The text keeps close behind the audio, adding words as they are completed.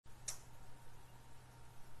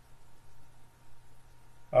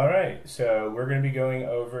Alright, so we're going to be going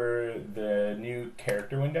over the new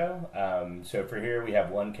character window. So for here we have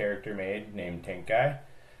one character made named Tank Guy.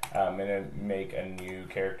 I'm going to make a new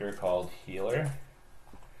character called Healer,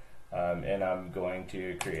 and I'm going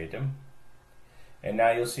to create them. And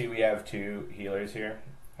now you'll see we have two healers here,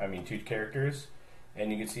 two characters,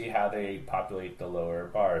 and you can see how they populate the lower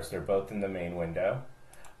bars. They're both in the main window.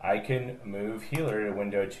 I can move Healer to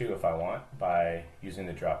window 2 if I want by using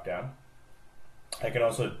the drop down. I can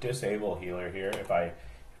also disable Healer here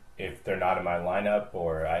if they're not in my lineup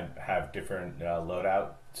or I have different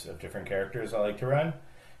loadouts of different characters I like to run. You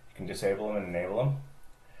can disable them and enable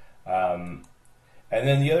them. And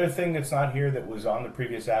then the other thing that's not here that was on the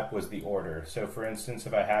previous app was the order. So for instance,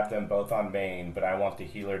 if I have them both on main, but I want the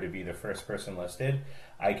healer to be the first person listed,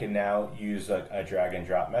 I can now use a drag and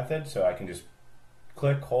drop method. So I can just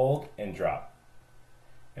click, hold, and drop,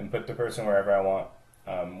 and put the person wherever I want.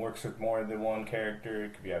 Works with more than one character.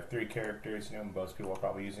 If you have 3 characters, most people are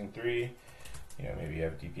probably using 3. Maybe you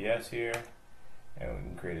have DPS here, and we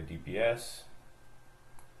can create a DPS.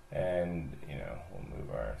 And we'll move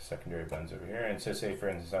our secondary buttons over here. And so say for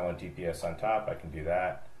instance I want DPS on top, I can do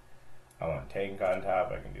that. I want tank on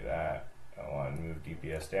top, I can do that. I want to move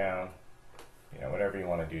DPS down. Whatever you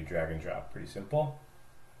want to do, drag and drop, pretty simple.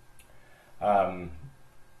 Going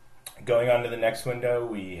on to the next window,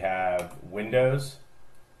 we have Windows.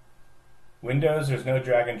 Windows, there's no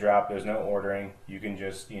drag and drop, there's no ordering. You can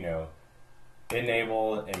just enable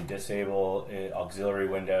and disable auxiliary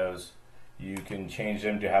windows. You can change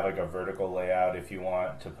them to have like a vertical layout if you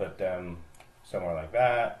want to put them somewhere like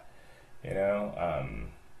that, or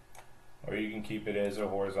you can keep it as a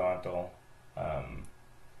horizontal,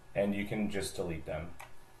 and you can just delete them.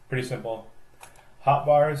 Pretty simple.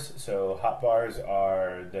 Hotbars. So hotbars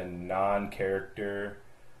are the non-character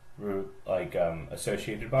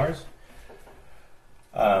associated bars.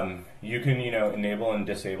 You can enable and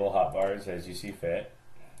disable hotbars as you see fit.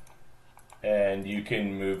 And you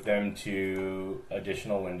can move them to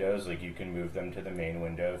additional windows, like you can move them to the main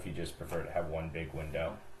window if you just prefer to have one big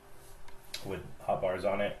window with hotbars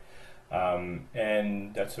on it.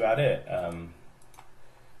 And that's about it.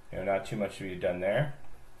 Not too much to be done there.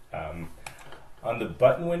 On the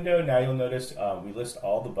button window, now you'll notice we list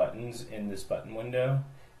all the buttons in this button window,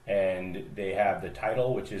 and they have the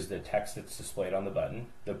title, which is the text that's displayed on the button,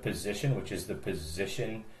 the position, which is the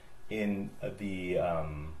position in the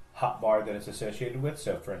hotbar that it's associated with.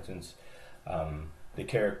 So for instance, the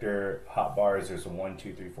character hotbars, there's 1,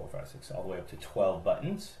 2, 3, 4, 5, 6, all the way up to 12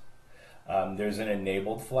 buttons. There's an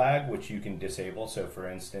enabled flag which you can disable. So for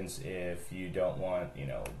instance, if you don't want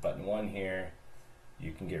button 1 here,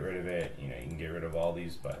 you can get rid of it. You can get rid of all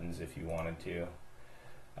these buttons if you wanted to.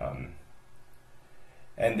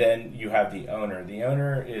 And then you have the owner. The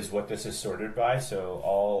owner is what this is sorted by. So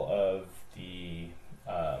all of the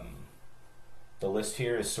list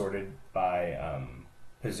here is sorted by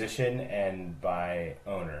position and by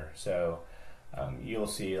owner. So you'll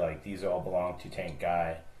see like these all belong to Tank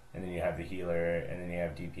Guy, and then you have the healer, and then you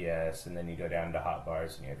have DPS, and then you go down to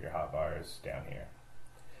hotbars, and you have your hotbars down here.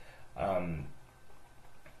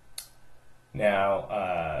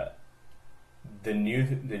 Now the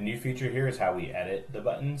new feature here is how we edit the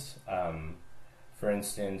buttons. For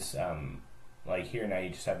instance, like here now you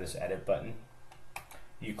just have this edit button.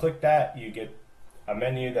 You click that, you get a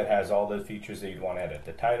menu that has all the features that you'd want to edit.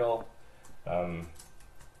 The title, the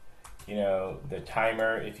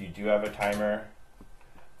timer, if you do have a timer,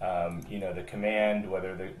 the command,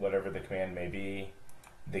 whatever the command may be,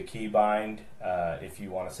 the keybind, if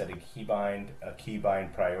you want to set a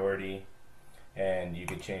keybind priority, and you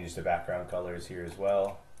could change the background colors here as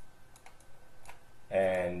well.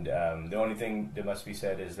 And the only thing that must be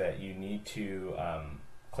said is that you need to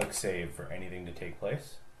click save for anything to take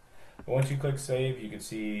place. But once you click save, you can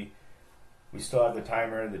see we still have the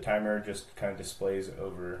timer. The timer just kind of displays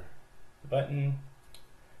over the button.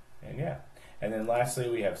 And yeah. And then lastly,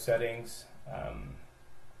 we have settings.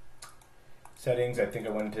 Settings, I think I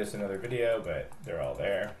went into this in another video, but they're all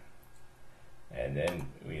there. And then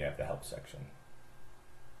we have the help section.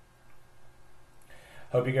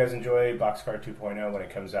 Hope you guys enjoy Boxcar 2.0 when it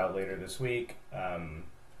comes out later this week.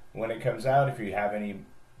 When it comes out, if you have any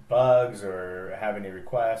bugs or have any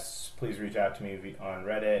requests, please reach out to me on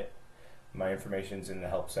Reddit. My information's in the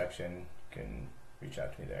help section. You can reach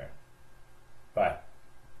out to me there. Bye.